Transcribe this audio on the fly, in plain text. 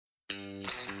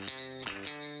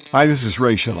Hi, this is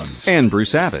Ray Schillens. And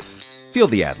Bruce Abbott. Feel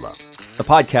the Ad Love, a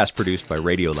podcast produced by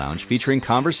Radio Lounge featuring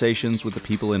conversations with the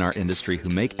people in our industry who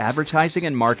make advertising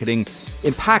and marketing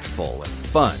impactful and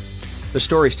fun. The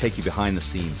stories take you behind the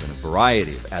scenes in a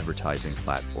variety of advertising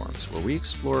platforms where we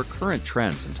explore current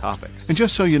trends and topics. And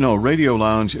just so you know, Radio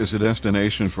Lounge is a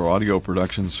destination for audio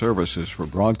production services for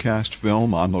broadcast,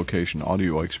 film, on-location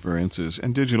audio experiences,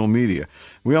 and digital media.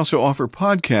 We also offer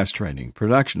podcast training,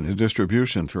 production, and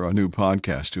distribution through our new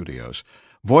podcast studios,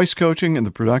 voice coaching, and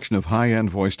the production of high-end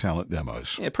voice talent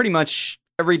demos. Yeah, pretty much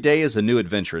every day is a new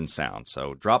adventure in sound,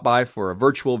 so drop by for a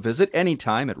virtual visit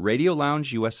anytime at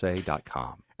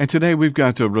RadioLoungeUSA.com. And today we've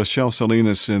got RoShelle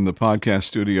Salinas in the podcast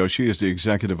studio. She is the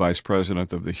Executive Vice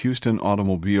President of the Houston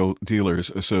Automobile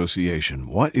Dealers Association.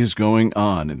 What is going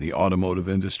on in the automotive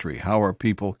industry? How are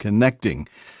people connecting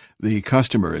the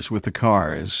customers with the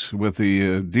cars, with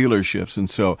the dealerships,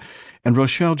 and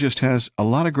RoShelle just has a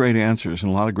lot of great answers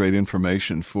and a lot of great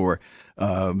information for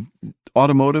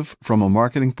automotive from a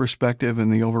marketing perspective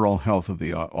and the overall health of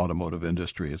the automotive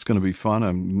industry. It's going to be fun.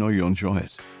 I know you'll enjoy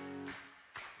it.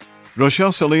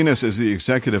 RoShelle Salinas is the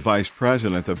Executive Vice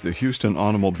President of the Houston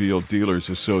Automobile Dealers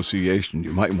Association.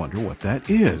 You might wonder what that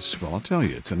is. Well, I'll tell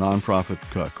you. It's a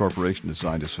nonprofit corporation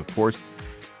designed to support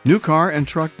new car and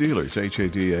truck dealers.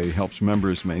 HADA helps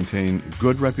members maintain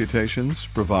good reputations,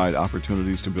 provide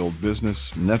opportunities to build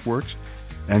business networks,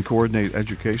 and coordinate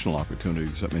educational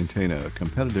opportunities that maintain a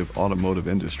competitive automotive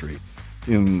industry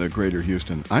in the greater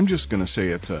Houston. I'm just going to say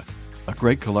it's a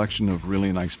great collection of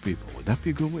really nice people. Would that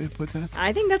be a good way to put that?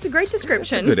 I think that's a great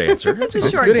description. That's a good answer. That's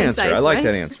a short, good concise, answer. I like right?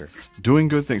 that answer. Doing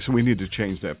good things. So we need to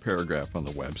change that paragraph on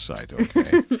the website,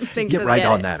 okay? Get right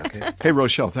on that, okay? Hey,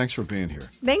 RoShelle, thanks for being here.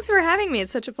 Thanks for having me.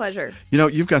 It's such a pleasure. You know,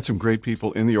 you've got some great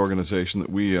people in the organization that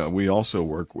we also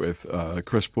work with.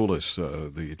 Chris Poulos,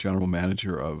 the general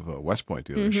manager of West Point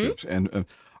Dealerships, and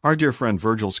our dear friend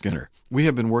Virgil Skinner. We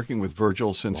have been working with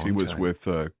Virgil since he was with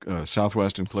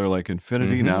Southwest and Clear Lake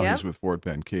Infinity. Now he's with Fort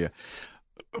Bend Kia.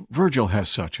 Virgil has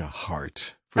such a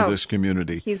heart for this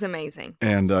community. He's amazing.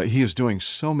 And he is doing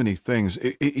so many things.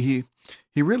 He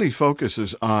really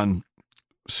focuses on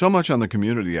so much on the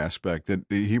community aspect that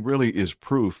he really is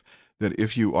proof that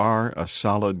if you are a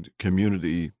solid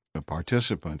community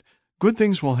participant, good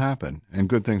things will happen and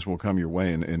good things will come your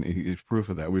way, and he's proof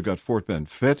of that. We've got Fort Bend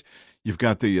Fit. You've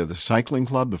got the cycling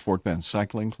club, the Fort Bend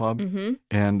Cycling Club,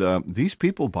 and these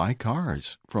people buy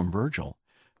cars from Virgil.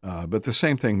 But the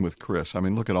same thing with Chris. I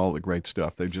mean, look at all the great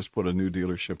stuff. They've just put a new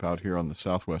dealership out here on the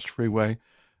Southwest Freeway,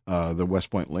 the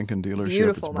West Point Lincoln dealership.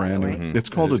 Beautiful, it's brand new. It's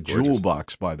called a jewel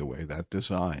box, by the way, that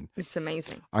design. It's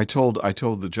amazing. I told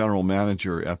the general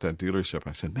manager at that dealership,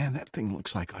 I said, man, that thing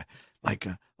looks like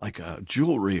a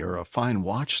jewelry or a fine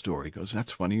watch store. He goes,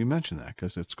 that's funny you mention that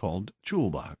because it's called Jewel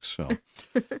Box. So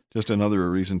just another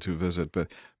reason to visit.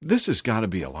 But this has got to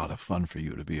be a lot of fun for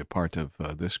you to be a part of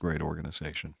this great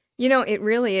organization. You know, it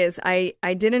really is. I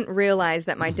didn't realize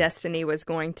that my destiny was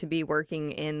going to be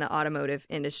working in the automotive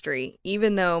industry,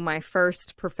 even though my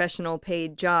first professional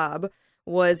paid job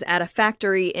was at a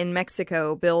factory in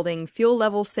Mexico building fuel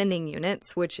level sending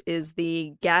units, which is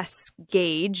the gas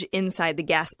gauge inside the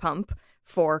gas pump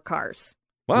for cars.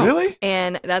 Wow. Really?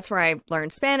 And that's where I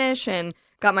learned Spanish and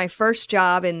got my first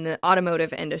job in the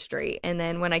automotive industry. And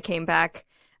then when I came back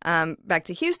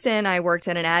to Houston, I worked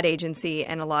at an ad agency,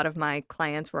 and a lot of my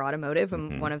clients were automotive,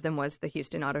 and one of them was the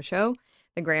Houston Auto Show,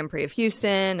 the Grand Prix of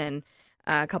Houston, and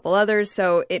a couple others.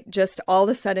 So it just all of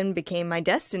a sudden became my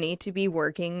destiny to be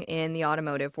working in the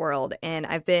automotive world. And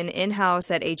I've been in-house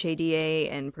at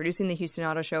HADA and producing the Houston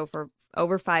Auto Show for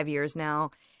over 5 years now,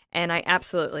 and I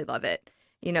absolutely love it.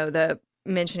 You know,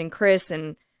 mentioning Chris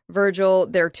and Virgil,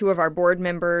 they're two of our board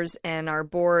members, and our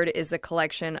board is a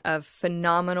collection of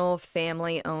phenomenal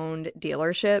family-owned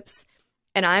dealerships.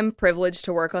 And I'm privileged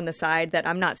to work on the side that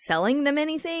I'm not selling them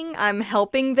anything. I'm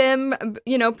helping them,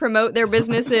 promote their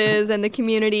businesses and the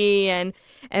community and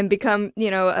become,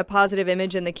 a positive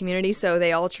image in the community. So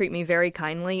they all treat me very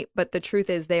kindly. But the truth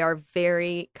is they are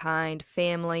very kind,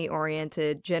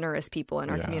 family-oriented, generous people in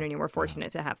our community. We're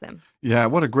fortunate to have them. Yeah,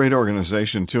 what a great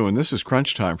organization, too. And this is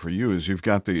crunch time for you, as you've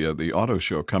got the auto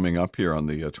show coming up here on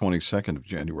the 22nd of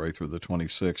January through the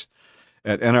 26th.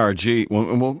 At NRG.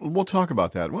 We'll talk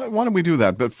about that. Why don't we do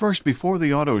that? But first, before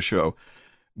the auto show,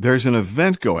 there's an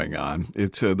event going on.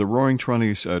 It's the Roaring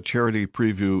Twenties Charity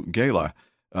Preview Gala.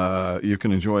 You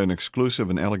can enjoy an exclusive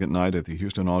and elegant night at the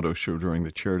Houston Auto Show during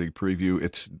the charity preview.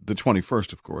 It's the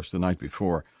 21st, of course, the night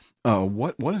before.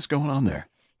 What is going on there?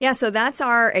 Yeah, so that's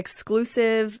our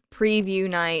exclusive preview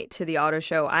night to the auto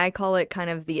show. I call it kind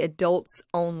of the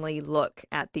adults-only look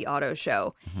at the auto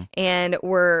show. And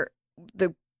we're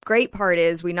the great part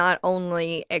is we not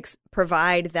only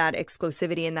provide that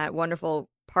exclusivity and that wonderful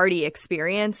party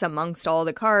experience amongst all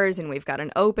the cars, and we've got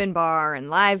an open bar and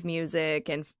live music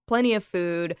and plenty of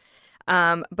food,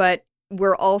 but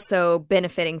we're also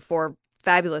benefiting for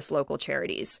fabulous local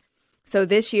charities. So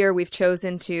this year we've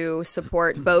chosen to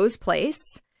support Bo's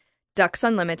Place, Ducks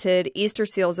Unlimited, Easter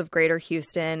Seals of Greater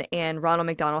Houston, and Ronald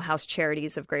McDonald House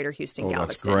Charities of Greater Houston,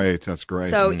 Galveston. That's great.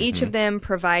 So each of them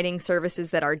providing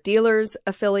services that our dealers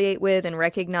affiliate with and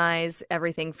recognize,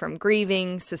 everything from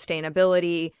grieving,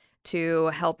 sustainability, to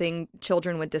helping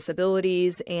children with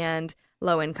disabilities and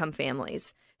low-income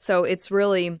families. So it's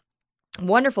really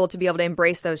wonderful to be able to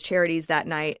embrace those charities that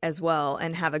night as well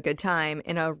and have a good time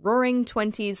in a Roaring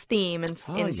Twenties theme in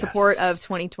support of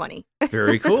 2020.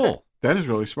 Very cool. That is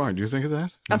really smart. Do you think of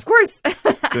that? Of course.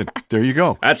 Good. There you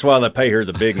go. That's why they pay her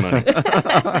the big money.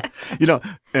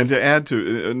 And to add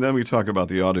to, and then we talk about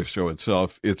the auto show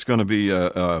itself. It's going to be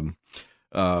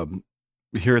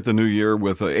here at the new year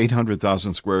with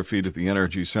 800,000 square feet at the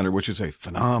Energy Center, which is a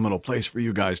phenomenal place for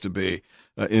you guys to be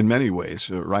in many ways,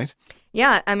 right?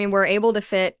 Yeah. I mean, we're able to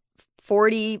fit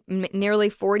nearly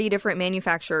 40 different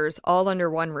manufacturers all under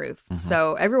one roof. Mm-hmm.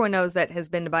 So everyone knows that has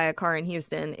been to buy a car in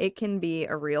Houston. It can be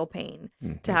a real pain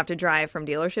to have to drive from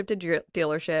dealership to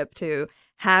dealership to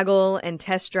haggle and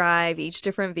test drive each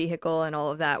different vehicle and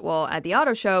all of that. Well, at the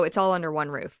auto show, it's all under one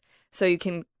roof. So you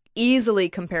can easily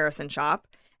comparison shop.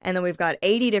 And then we've got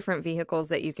 80 different vehicles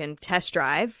that you can test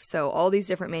drive. So all these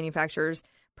different manufacturers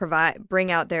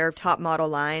bring out their top model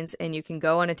lines, and you can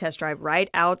go on a test drive right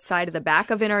outside of the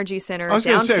back of NRG Center. I was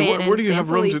going to say, where do you San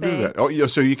have room Felipe. to do that? Oh, yeah,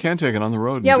 so you can take it on the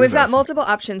road. Yeah, we've got multiple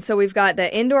options. So we've got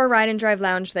the indoor ride and drive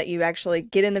lounge that you actually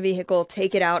get in the vehicle,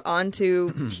 take it out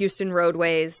onto Houston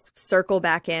roadways, circle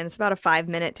back in. It's about a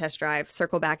 5-minute test drive.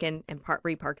 Circle back in and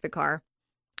repark the car.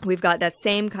 We've got that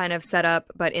same kind of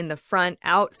setup, but in the front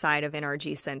outside of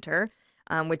NRG Center.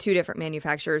 With 2 different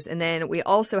manufacturers. And then we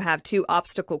also have 2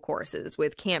 obstacle courses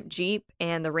with Camp Jeep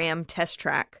and the Ram Test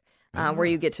Track, where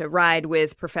you get to ride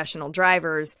with professional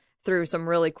drivers through some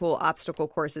really cool obstacle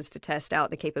courses to test out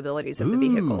the capabilities of the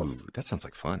vehicles. That sounds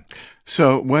like fun.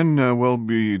 So when we'll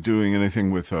be doing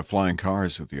anything with flying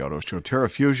cars at the auto show,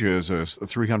 Terrafugia is a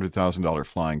 $300,000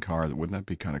 flying car. Wouldn't that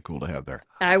be kind of cool to have there?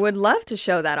 I would love to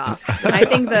show that off. I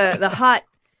think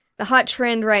the hot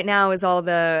trend right now is all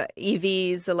the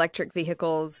EVs, electric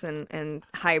vehicles, and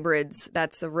hybrids.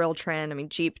 That's a real trend. I mean,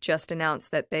 Jeep just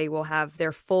announced that they will have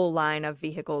their full line of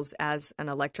vehicles as an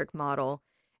electric model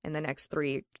in the next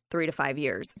 3 to 5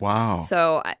 years. Wow.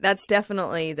 So that's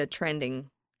definitely the trending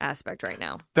aspect right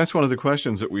now. That's one of the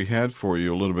questions that we had for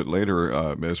you a little bit later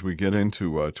as we get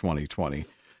into 2020.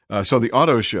 So the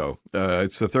auto show,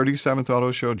 it's the 37th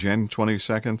auto show, January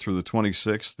 22nd through the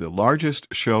 26th, the largest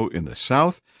show in the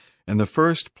South. And the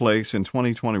first place in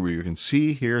 2020 where you can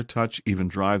see, hear, touch, even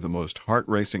drive the most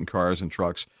heart-racing cars and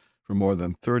trucks from more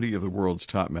than 30 of the world's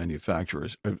top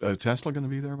manufacturers. Tesla going to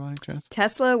be there by any chance?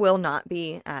 Tesla will not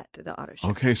be at the auto show.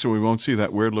 Okay, so we won't see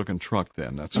that weird-looking truck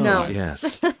then. That's all no. right.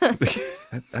 Yes.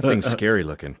 that thing's scary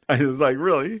looking. I was like,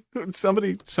 really?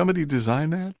 Somebody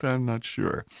designed that? I'm not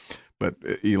sure. But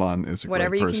Elon is a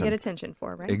whatever great person. You can get attention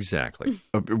for, right? Exactly.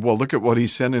 Well, look at what he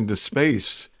sent into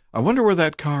space. I wonder where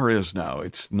that car is now.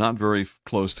 It's not very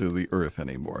close to the Earth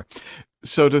anymore.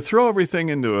 So to throw everything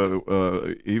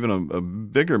into even a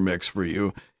bigger mix for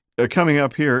you, coming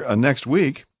up here next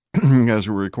week, as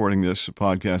we're recording this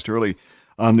podcast early,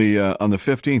 on the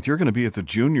 15th, you're going to be at the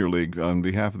Junior League on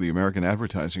behalf of the American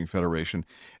Advertising Federation,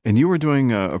 and you were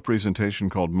doing a presentation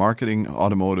called Marketing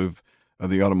Automotive,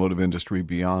 the Automotive Industry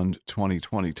Beyond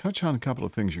 2020. Touch on a couple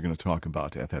of things you're going to talk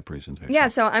about at that presentation. Yeah,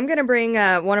 so I'm going to bring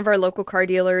one of our local car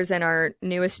dealers and our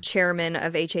newest chairman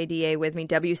of HADA with me,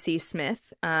 W.C.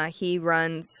 Smith. He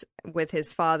runs with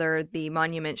his father the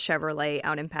Monument Chevrolet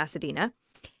out in Pasadena.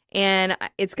 And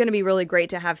it's going to be really great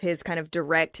to have his kind of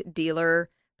direct dealer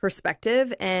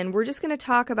perspective. And we're just going to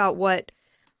talk about what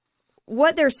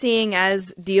they're seeing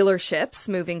as dealerships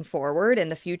moving forward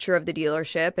and the future of the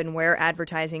dealership and where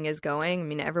advertising is going. I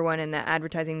mean, everyone in the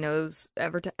advertising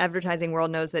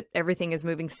world knows that everything is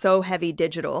moving so heavy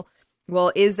digital.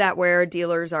 Well, is that where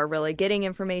dealers are really getting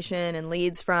information and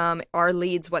leads from? Are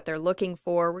leads what they're looking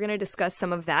for? We're going to discuss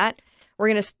some of that. We're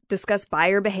going to discuss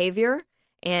buyer behavior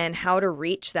and how to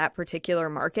reach that particular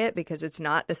market, because it's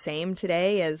not the same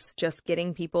today as just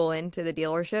getting people into the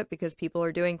dealership, because people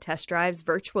are doing test drives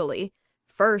virtually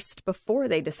first before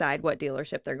they decide what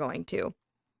dealership they're going to.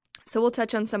 So we'll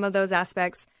touch on some of those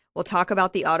aspects. We'll talk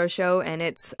about the auto show and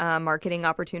its marketing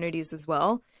opportunities as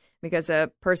well, because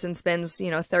a person spends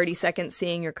 30 seconds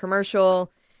seeing your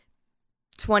commercial,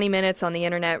 20 minutes on the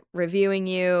internet reviewing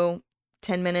you,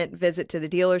 10-minute visit to the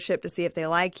dealership to see if they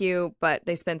like you, but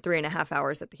they spend 3.5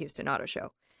 hours at the Houston Auto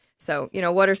Show. So,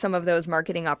 what are some of those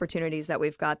marketing opportunities that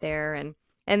we've got there? And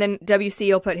then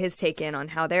WC will put his take in on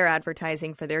how they're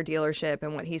advertising for their dealership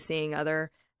and what he's seeing other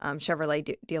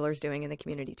Chevrolet dealers doing in the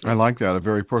community too. I like that. A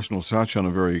very personal touch on a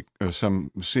very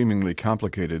some seemingly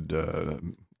complicated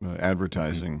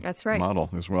advertising That's right.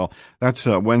 model as well. That's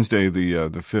Wednesday, the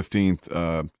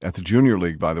 15th at the Junior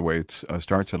League. By the way, it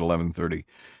starts at 11:30.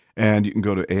 And you can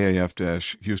go to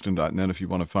aaf-houston.net if you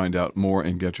want to find out more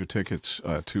and get your tickets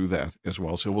to that as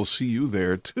well. So we'll see you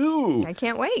there, too. I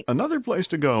can't wait. Another place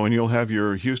to go, and you'll have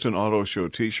your Houston Auto Show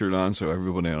T-shirt on, so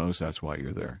everybody knows that's why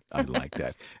you're there. I like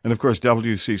that. And, of course,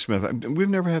 W.C. Smith. We've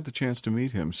never had the chance to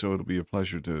meet him, so it'll be a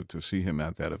pleasure to see him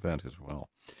at that event as well.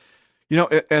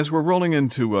 As we're rolling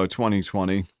into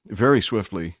 2020, very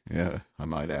swiftly, I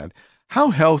might add, how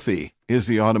healthy is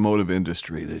the automotive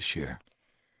industry this year?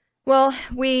 Well,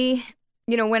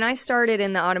 when I started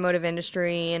in the automotive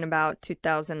industry in about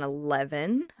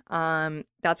 2011,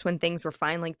 that's when things were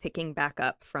finally picking back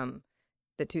up from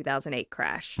the 2008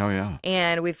 crash. Oh, yeah.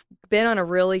 And we've been on a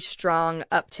really strong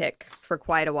uptick for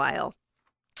quite a while.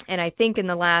 And I think in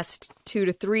the last 2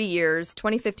 to 3 years,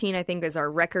 2015, I think, is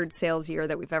our record sales year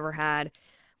that we've ever had.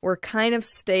 We're kind of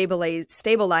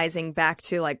stabilizing back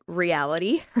to like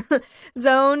reality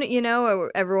zone.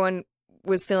 Everyone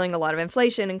was feeling a lot of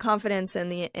inflation and confidence in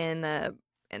the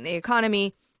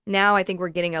economy. Now I think we're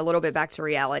getting a little bit back to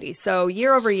reality. So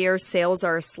year over year, sales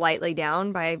are slightly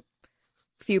down by a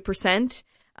few percent,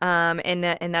 and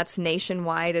that's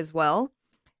nationwide as well.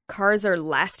 Cars are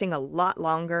lasting a lot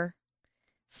longer.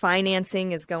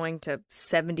 Financing is going to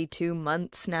 72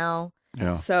 months now.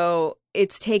 Yeah. So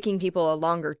it's taking people a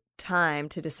longer time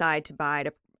to decide to buy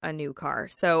a new car.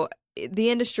 So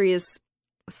the industry is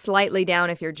slightly down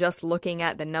if you're just looking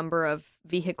at the number of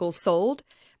vehicles sold.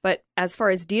 But as far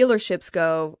as dealerships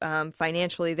go,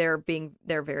 financially, they're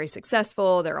very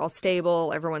successful. They're all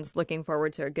stable. Everyone's looking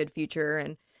forward to a good future,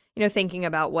 and thinking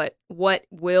about what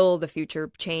will the future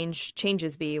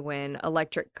changes be when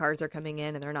electric cars are coming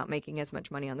in and they're not making as much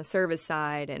money on the service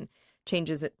side, and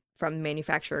changes from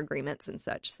manufacturer agreements and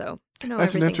such. So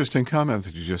that's an interesting comment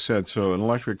that you just said. So an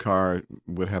electric car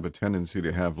would have a tendency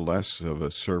to have less of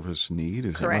a service need.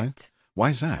 Is correct. That right? Why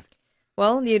is that?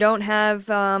 Well, you don't have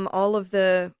all of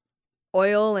the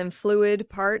oil and fluid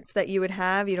parts that you would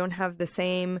have. You don't have the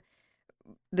same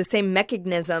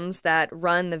mechanisms that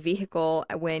run the vehicle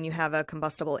when you have a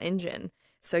combustible engine.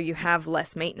 So you have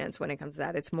less maintenance when it comes to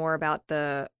that. It's more about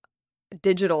the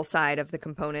digital side of the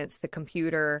components, the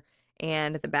computer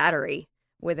and the battery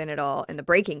within it all, and the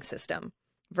braking system,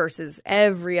 versus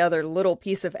every other little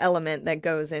piece of element that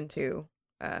goes into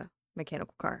a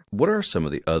mechanical car. What are some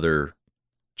of the other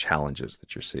challenges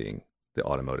that you're seeing the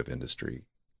automotive industry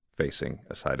facing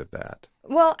aside of that?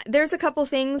 Well, there's a couple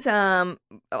things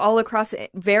all across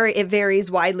it varies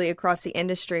widely across the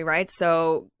industry, right?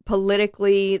 So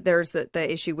politically, there's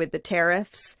the issue with the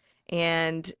tariffs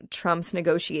and Trump's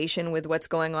negotiation with what's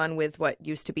going on with what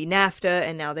used to be NAFTA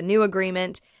and now the new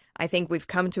agreement. I think we've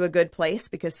come to a good place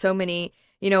because so many,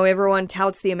 everyone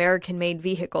touts the American-made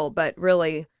vehicle, but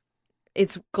really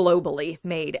it's globally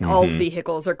made. Mm-hmm. All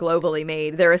vehicles are globally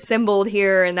made. They're assembled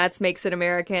here, and that makes it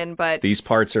American, but these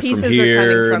parts are pieces from here, are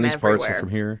coming from and these everywhere. Parts are from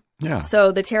here. Yeah.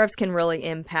 So the tariffs can really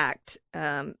impact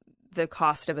the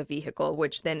cost of a vehicle,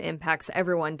 which then impacts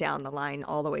everyone down the line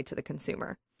all the way to the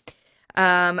consumer.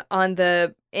 On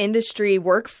the industry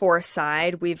workforce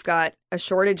side, we've got a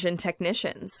shortage in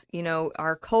technicians.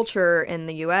 Our culture in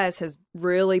the U.S. has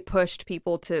really pushed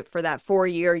people for that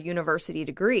 4-year university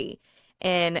degree.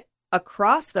 And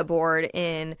across the board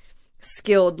in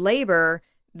skilled labor,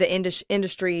 the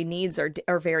industry needs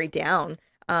are very down,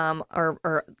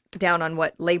 or down on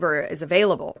what labor is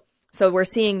available. So we're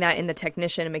seeing that in the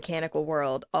technician and mechanical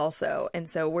world also. And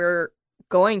so we're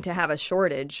going to have a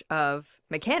shortage of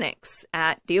mechanics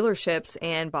at dealerships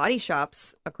and body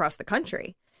shops across the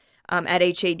country. At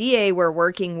HADA, we're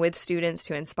working with students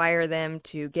to inspire them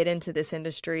to get into this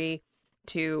industry,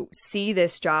 to see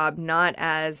this job not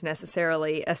as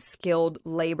necessarily a skilled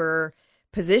labor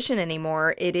position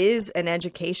anymore. It is an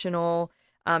educational,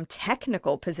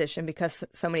 technical position because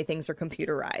so many things are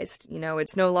computerized.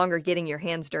 It's no longer getting your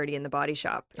hands dirty in the body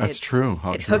shop. That's true.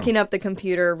 It's hooking up the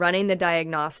computer, running the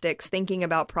diagnostics, thinking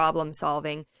about problem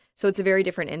solving. So it's a very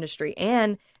different industry.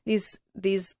 And these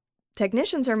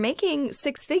technicians are making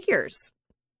 6 figures.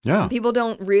 Yeah. People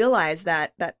don't realize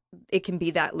that it can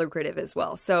be that lucrative as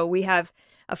well. So we have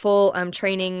a full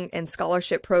training and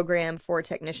scholarship program for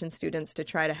technician students to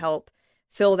try to help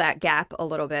fill that gap a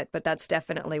little bit. But that's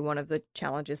definitely one of the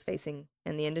challenges facing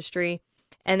in the industry.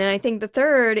 And then I think the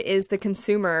third is the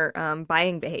consumer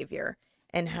buying behavior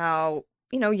and how,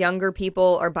 younger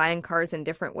people are buying cars in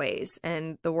different ways.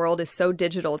 And the world is so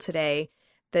digital today.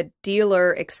 The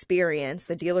dealer experience,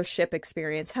 the dealership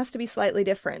experience has to be slightly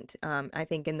different, I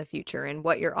think, in the future. And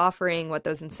what you're offering, what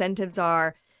those incentives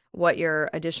are, what your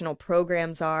additional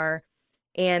programs are,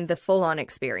 and the full-on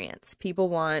experience. People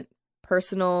want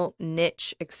personal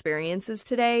niche experiences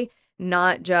today,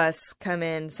 not just come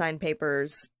in, sign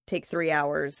papers, take 3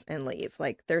 hours and leave.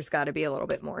 Like, there's got to be a little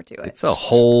bit more to it. It's a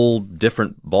whole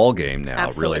different ballgame now,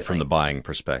 Absolutely. really, from the buying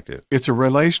perspective. It's a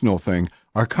relational thing.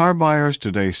 Are car buyers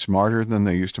today smarter than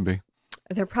they used to be?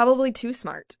 They're probably too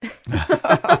smart.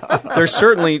 There's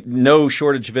certainly no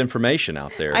shortage of information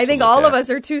out there. I think all of us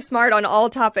are too smart on all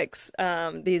topics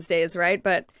these days, right?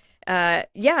 But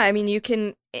you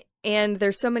can, and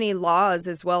there's so many laws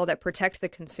as well that protect the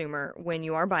consumer when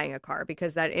you are buying a car,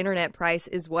 because that internet price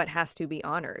is what has to be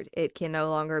honored. It can no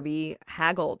longer be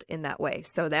haggled in that way.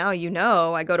 So now,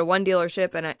 I go to one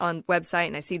dealership and on website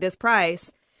and I see this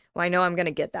price. Well, I know I'm going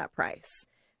to get that price.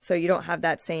 So you don't have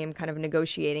that same kind of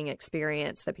negotiating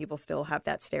experience that people still have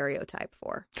that stereotype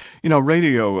for.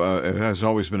 Radio has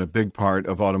always been a big part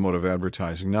of automotive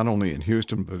advertising, not only in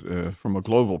Houston, but from a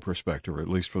global perspective, or at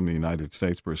least from the United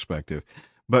States perspective.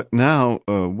 But now,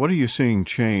 what are you seeing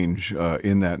change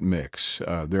in that mix?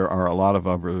 There are a lot of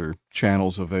other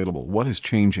channels available. What is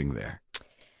changing there?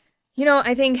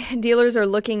 I think dealers are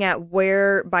looking at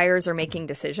where buyers are making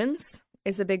decisions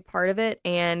is a big part of it.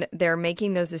 And they're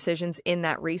making those decisions in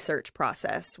that research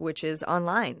process, which is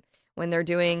online. When they're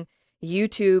doing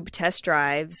YouTube test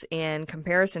drives and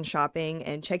comparison shopping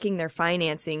and checking their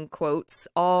financing quotes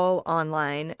all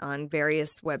online on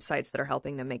various websites that are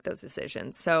helping them make those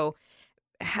decisions. So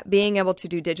being able to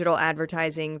do digital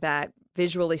advertising that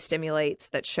visually stimulates,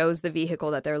 that shows the vehicle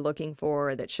that they're looking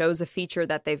for, that shows a feature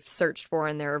that they've searched for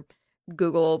in their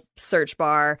Google search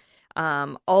bar,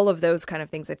 all of those kind of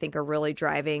things I think are really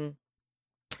driving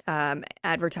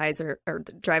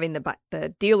driving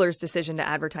the dealer's decision to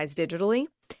advertise digitally.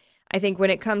 I think when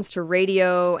it comes to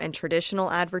radio and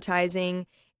traditional advertising,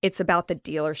 it's about the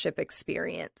dealership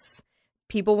experience.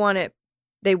 People want it.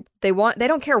 They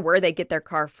don't care where they get their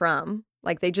car from.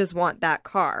 Like, they just want that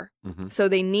car. Mm-hmm. So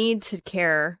they need to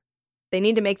care. They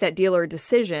need to make that dealer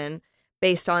decision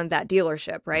based on that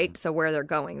dealership, right? Mm-hmm. So where they're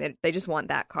going, they just want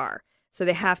that car. So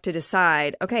they have to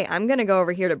decide, okay, I'm going to go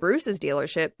over here to Bruce's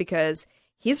dealership because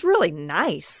he's really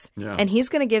nice. Yeah. And he's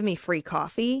going to give me free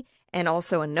coffee and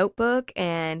also a notebook.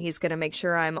 And he's going to make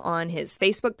sure I'm on his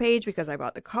Facebook page because I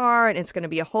bought the car. And it's going to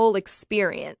be a whole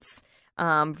experience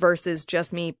versus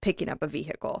just me picking up a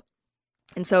vehicle.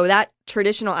 And so that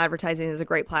traditional advertising is a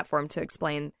great platform to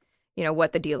explain,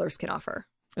 what the dealers can offer.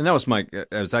 And that was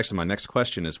actually my next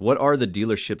question is, what are the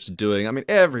dealerships doing? I mean,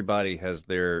 everybody has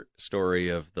their story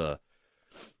of the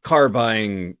car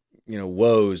buying,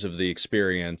 woes of the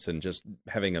experience and just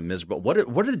having a miserable. What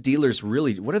are the dealers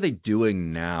really? What are they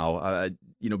doing now?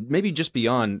 Maybe just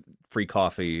beyond free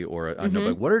coffee or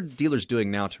notebook. What are dealers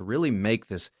doing now to really make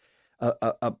this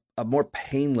a more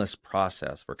painless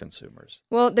process for consumers?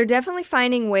 Well, they're definitely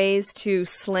finding ways to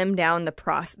slim down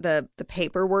the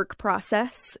paperwork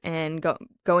process and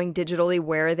going digitally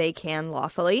where they can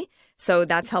lawfully. So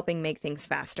that's helping make things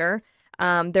faster.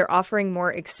 They're offering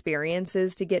more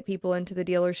experiences to get people into the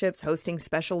dealerships, hosting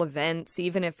special events,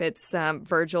 even if it's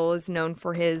Virgil is known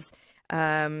for his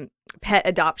pet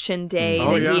adoption day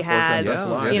he has.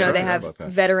 They have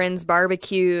veterans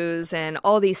barbecues and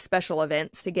all these special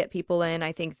events to get people in.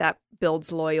 I think that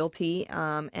builds loyalty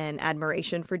and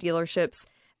admiration for dealerships.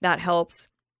 That helps.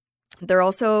 They're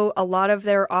also,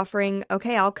 they're offering,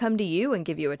 okay, I'll come to you and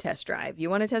give you a test drive.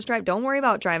 You want a test drive? Don't worry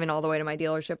about driving all the way to my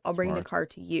dealership. I'll bring the car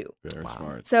to you. Very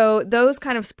smart. So those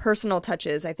kind of personal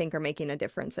touches, I think, are making a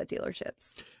difference at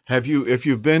dealerships. If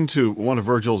you've been to one of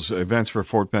Virgil's events for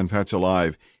Fort Bend Pets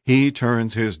Alive, he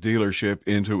turns his dealership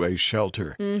into a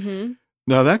shelter. Mm-hmm.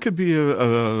 Now, that could be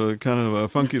a kind of a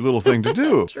funky little thing to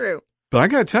do. True. But I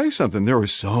got to tell you something. There were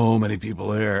so many people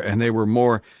there, and they were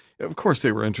more... Of course,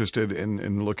 they were interested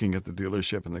in looking at the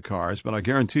dealership and the cars, but I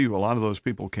guarantee you a lot of those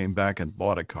people came back and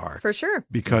bought a car. For sure.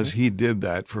 Because he did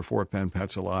that for Fort Bend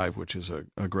Pets Alive, which is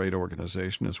a great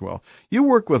organization as well. You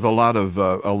work with a lot of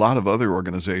other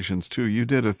organizations, too. You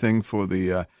did a thing for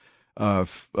the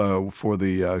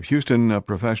Houston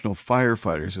Professional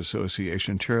Firefighters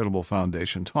Association Charitable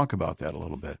Foundation. Talk about that a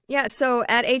little bit. Yeah, so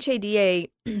at HADA,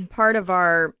 part of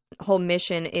our whole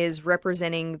mission is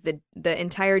representing the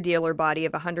entire dealer body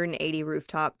of 180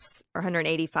 rooftops or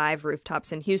 185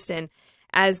 rooftops in Houston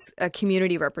as a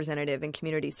community representative and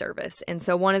community service. And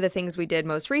so one of the things we did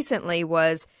most recently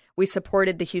was we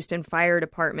supported the Houston Fire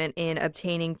Department in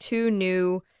obtaining 2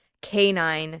 new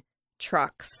canine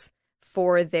trucks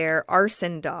for their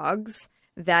arson dogs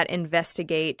that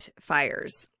investigate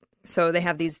fires. So they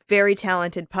have these very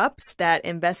talented pups that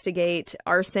investigate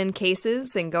arson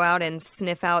cases and go out and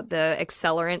sniff out the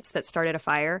accelerants that started a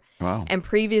fire. Wow. And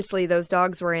previously, those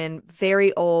dogs were in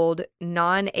very old,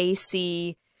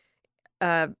 non-AC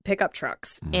pickup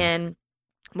trucks. Mm-hmm. And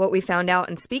what we found out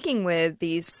in speaking with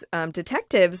these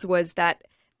detectives was that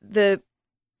the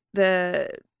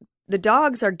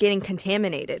dogs are getting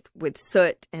contaminated with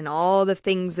soot and all the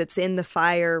things that's in the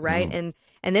fire, right? Mm.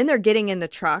 And then they're getting in the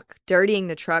truck, dirtying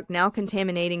the truck, now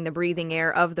contaminating the breathing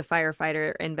air of the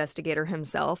firefighter investigator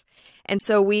himself. And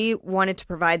so we wanted to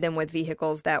provide them with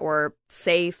vehicles that were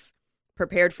safe,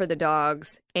 prepared for the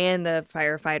dogs and the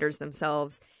firefighters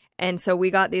themselves. And so we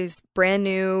got these brand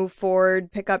new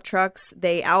Ford pickup trucks.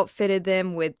 They outfitted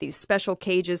them with these special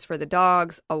cages for the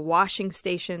dogs, a washing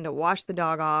station to wash the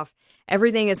dog off.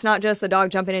 Everything. It's not just the dog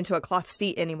jumping into a cloth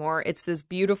seat anymore. It's this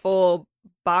beautiful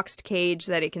boxed cage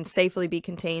that it can safely be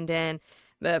contained in.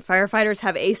 The firefighters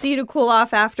have AC to cool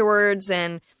off afterwards,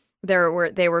 and they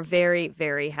were very,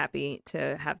 very happy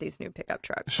to have these new pickup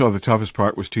trucks. So the toughest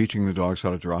part was teaching the dogs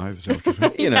how to drive? Is that what you're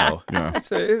saying? Yeah.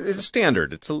 It's a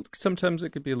standard. Sometimes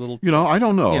it could be a little... I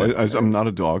don't know. I'm not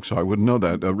a dog, so I wouldn't know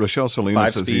that. RoShelle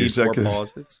Salinas is the executive... 5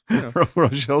 speed, 4 paws.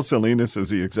 RoShelle Salinas is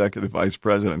the executive vice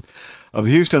president of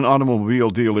the Houston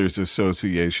Automobile Dealers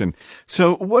Association.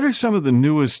 So what are some of the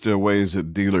newest ways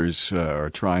that dealers are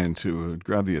trying to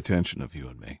grab the attention of you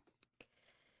and me?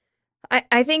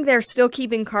 I think they're still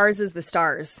keeping cars as the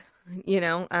stars.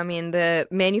 The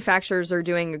manufacturers are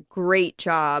doing a great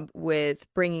job with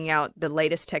bringing out the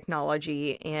latest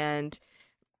technology and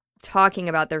talking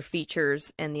about their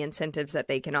features and the incentives that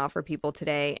they can offer people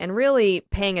today, and really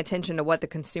paying attention to what the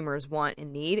consumers want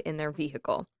and need in their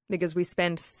vehicle, because we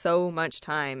spend so much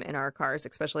time in our cars,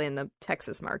 especially in the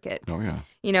Texas market. Oh, yeah.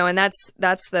 And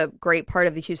that's the great part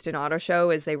of the Houston Auto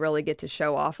Show, is they really get to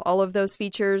show off all of those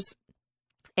features.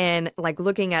 And like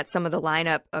looking at some of the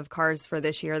lineup of cars for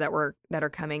this year that are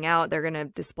coming out, they're going to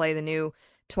display the new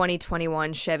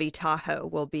 2021 Chevy Tahoe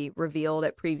will be revealed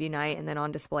at preview night and then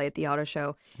on display at the auto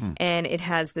show. And it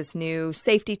has this new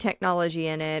safety technology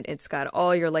in it. It's got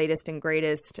all your latest and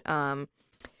greatest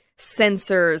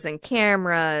sensors and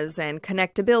cameras and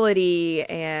connectability,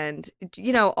 and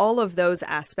all of those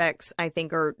aspects I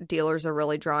think dealers are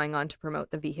really drawing on to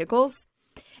promote the vehicles.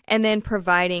 And then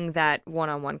providing that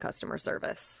one-on-one customer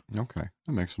service. Okay,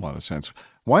 that makes a lot of sense.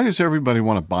 Why does everybody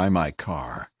want to buy my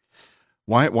car?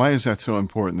 Why is that so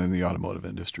important in the automotive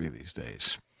industry these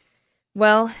days?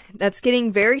 Well, that's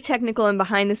getting very technical and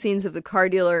behind the scenes of the car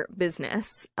dealer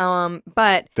business.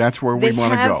 But that's where we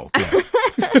want to go. Yeah.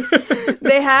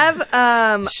 They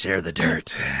have share the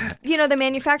dirt. The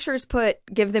manufacturers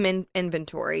give them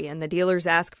inventory, and the dealers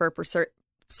ask for a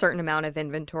certain amount of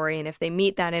inventory, and if they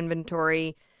meet that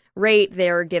inventory rate,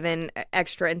 they're given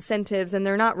extra incentives, and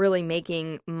they're not really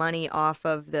making money off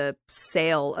of the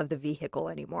sale of the vehicle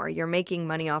anymore. You're making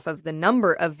money off of the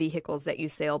number of vehicles that you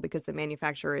sell, because the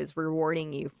manufacturer is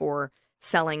rewarding you for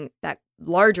selling that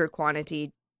larger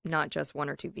quantity, not just 1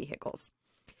 or 2 vehicles.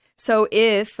 So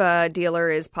if a dealer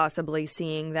is possibly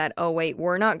seeing that, oh wait,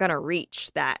 we're not going to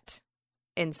reach that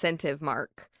incentive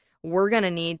mark, we're going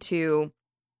to need to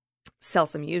sell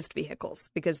some used vehicles,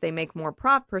 because they make more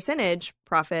percentage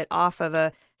profit off of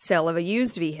a sale of a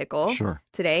used vehicle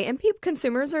today. And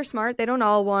consumers are smart. They don't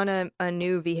all want a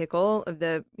new vehicle.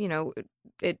 The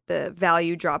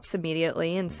value drops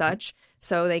immediately and such.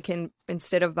 So they can,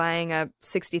 instead of buying a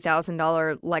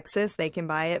 $60,000 Lexus, they can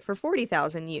buy it for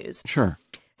 $40,000 used. Sure.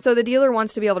 So the dealer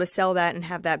wants to be able to sell that and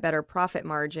have that better profit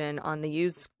margin on the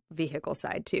used vehicle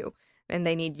side too. And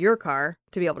they need your car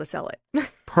to be able to sell it.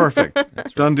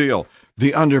 Perfect. Done deal.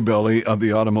 The underbelly of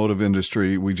the automotive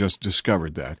industry, we just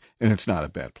discovered that. And it's not a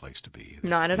bad place to be either.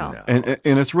 Not at all. No. And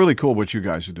it's really cool what you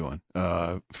guys are doing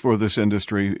for this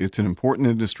industry. It's an important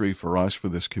industry for us, for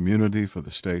this community, for the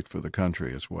state, for the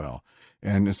country as well.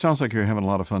 And it sounds like you're having a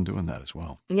lot of fun doing that as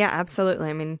well. Yeah, absolutely.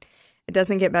 I mean, it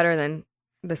doesn't get better than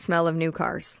the smell of new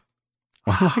cars.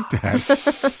 I like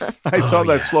that. I saw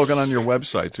that slogan on your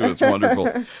website too. It's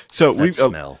wonderful. So we've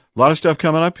a lot of stuff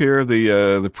coming up here.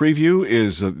 The preview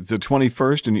is the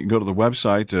 21st, and you can go to the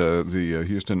website, the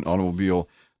Houston Automobile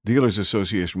Dealers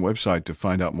Association website, to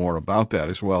find out more about that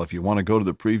as well. If you want to go to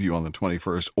the preview on the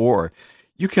 21st, or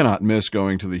you cannot miss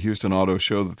going to the Houston Auto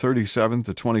Show the 37th,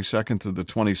 the 22nd to the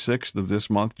 26th of this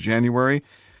month, January.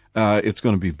 It's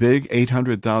going to be big,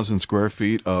 800,000 square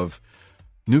feet of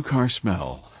New car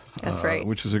smell. That's right.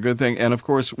 Which is a good thing. And, of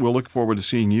course, we'll look forward to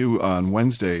seeing you on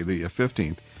Wednesday, the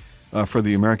 15th, for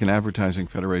the American Advertising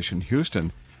Federation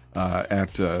Houston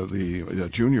at the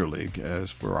Junior League as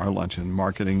for our luncheon,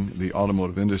 Marketing the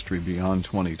Automotive Industry Beyond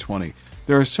 2020.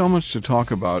 There is so much to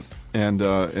talk about, and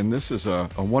this is a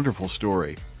wonderful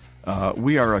story.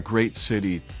 We are a great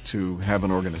city to have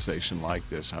an organization like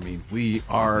this. I mean, we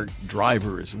are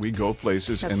drivers. We go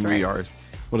places, That's and right. we are,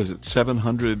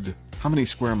 700... How many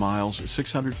square miles?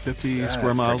 650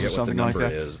 square miles or something like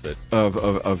that is, but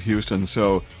of Houston.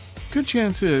 So, good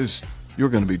chance is you're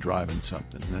going to be driving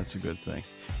something. That's a good thing.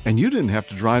 And you didn't have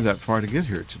to drive that far to get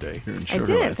here today. Here in Sugar I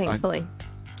didn't, Land. thankfully.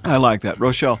 I like that,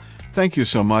 RoShelle. Thank you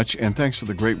so much, and thanks for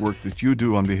the great work that you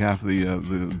do on behalf of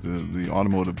the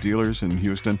automotive dealers in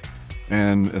Houston.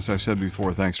 And as I said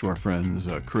before, thanks to our friends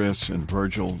Chris and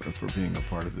Virgil for being a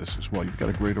part of this as well. You've got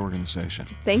a great organization.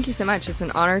 Thank you so much. It's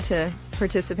an honor to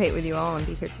participate with you all and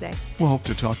be here today. We'll hope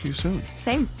to talk to you soon.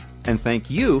 Same. And thank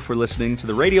you for listening to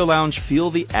the Radio Lounge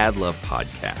Feel the Ad Love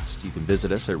podcast. You can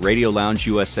visit us at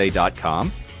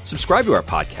RadioLoungeUSA.com. Subscribe to our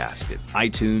podcast at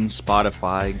iTunes,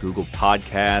 Spotify, Google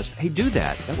Podcast. Hey, do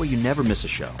that. That way you never miss a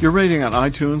show. Your rating on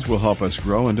iTunes will help us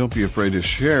grow, and don't be afraid to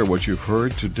share what you've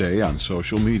heard today on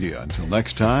social media. Until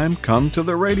next time, come to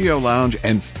the Radio Lounge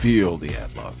and feel the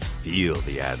ad love. Feel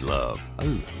the ad love. Oh,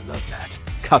 I love that.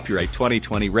 Copyright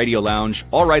 2020 Radio Lounge.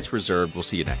 All rights reserved. We'll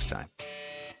see you next time.